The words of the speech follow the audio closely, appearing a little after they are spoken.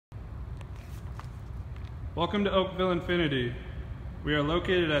Welcome to Oakville Infiniti. We are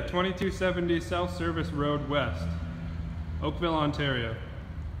located at 2270 South Service Road West, Oakville, Ontario.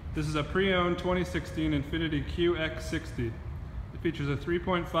 This is a pre-owned 2016 Infiniti QX60. It features a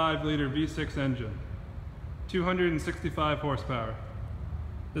 3.5-liter V6 engine, 265 horsepower.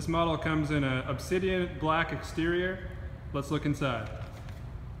 This model comes in an obsidian black exterior. Let's look inside.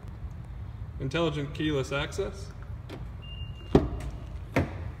 Intelligent keyless access.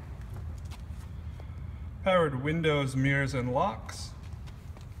 Powered windows, mirrors, and locks.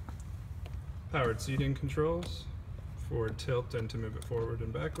 Powered seating controls for tilt and to move it forward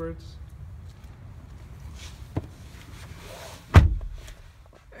and backwards.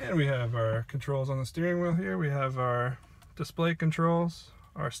 And we have our controls on the steering wheel here. We have our display controls,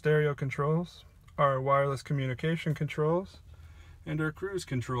 our stereo controls, our wireless communication controls, and our cruise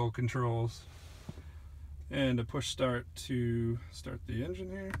control controls. And a push start to start the engine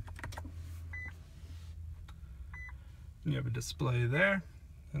here. And you have a display there,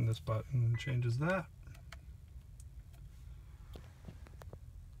 and this button changes that.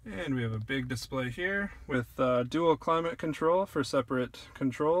 And we have a big display here with dual climate control for separate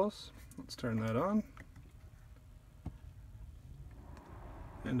controls. Let's turn that on.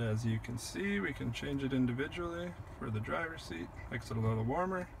 And as you can see, we can change it individually for the driver's seat. Makes it a little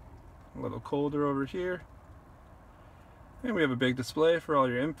warmer, a little colder over here. And we have a big display for all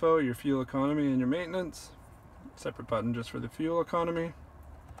your info, your fuel economy, and your maintenance. Separate button just for the fuel economy.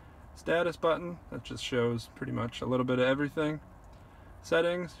 Status button, that just shows pretty much a little bit of everything.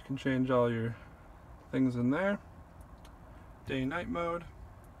 Settings, you can change all your things in there. Day-night mode,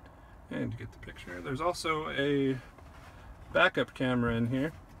 and you get the picture. There's also a backup camera in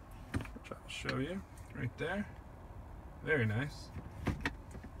here, which I'll show you right there. Very nice.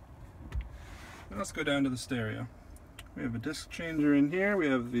 Now let's go down to the stereo. We have a disc changer in here. We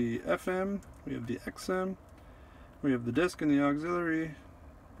have the FM, we have the XM, we have the disc and the auxiliary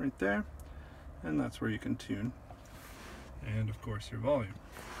right there, and that's where you can tune. And of course your volume.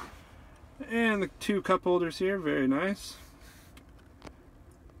 And the two cup holders here, very nice.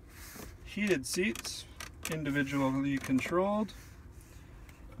 Heated seats, individually controlled.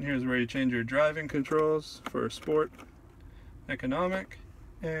 And here's where you change your driving controls for sport, economic,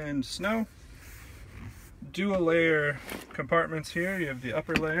 and snow. Dual layer compartments here. You have the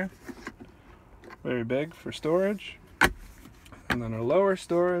upper layer, very big for storage, and then a lower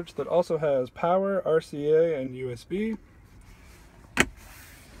storage that also has power, RCA, and USB.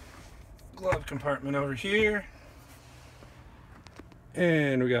 Glove compartment over here,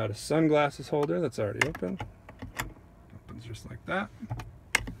 and we got a sunglasses holder that's already open. Opens just like that.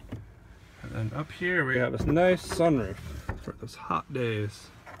 And then up here we have this nice sunroof for those hot days.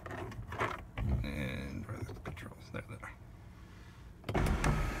 And where are the controls? There.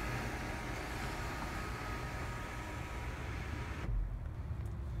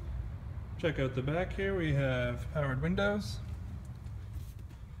 Check out the back here. We have powered windows,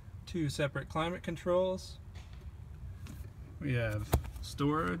 two separate climate controls. We have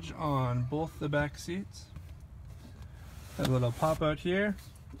storage on both the back seats. A little pop out here.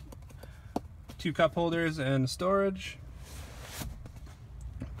 Two cup holders and storage.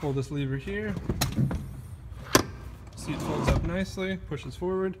 Pull this lever here. Seat folds up nicely, pushes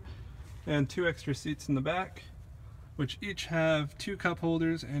forward, and two extra seats in the back, which each have two cup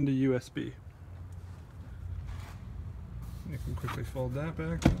holders and a USB. You can quickly fold that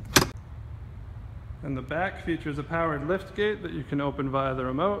back. And the back features a powered lift gate that you can open via the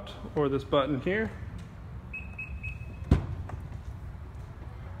remote or this button here.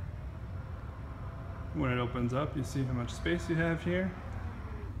 When it opens up, you see how much space you have here.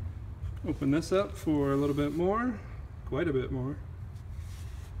 Open this up for a little bit more, quite a bit more.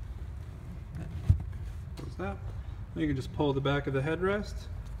 Close that. You can just pull the back of the headrest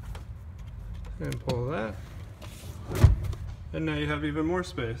and pull that. And now you have even more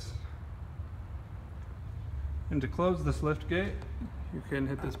space. And to close this lift gate, you can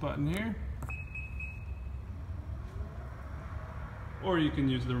hit this button here, or you can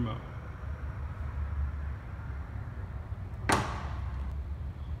use the remote.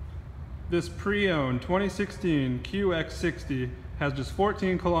 This pre-owned 2016 QX60 has just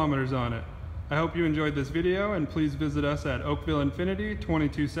 14 kilometers on it. I hope you enjoyed this video, and please visit us at Oakville Infiniti,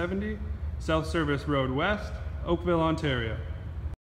 2270 South Service Road West, Oakville, Ontario.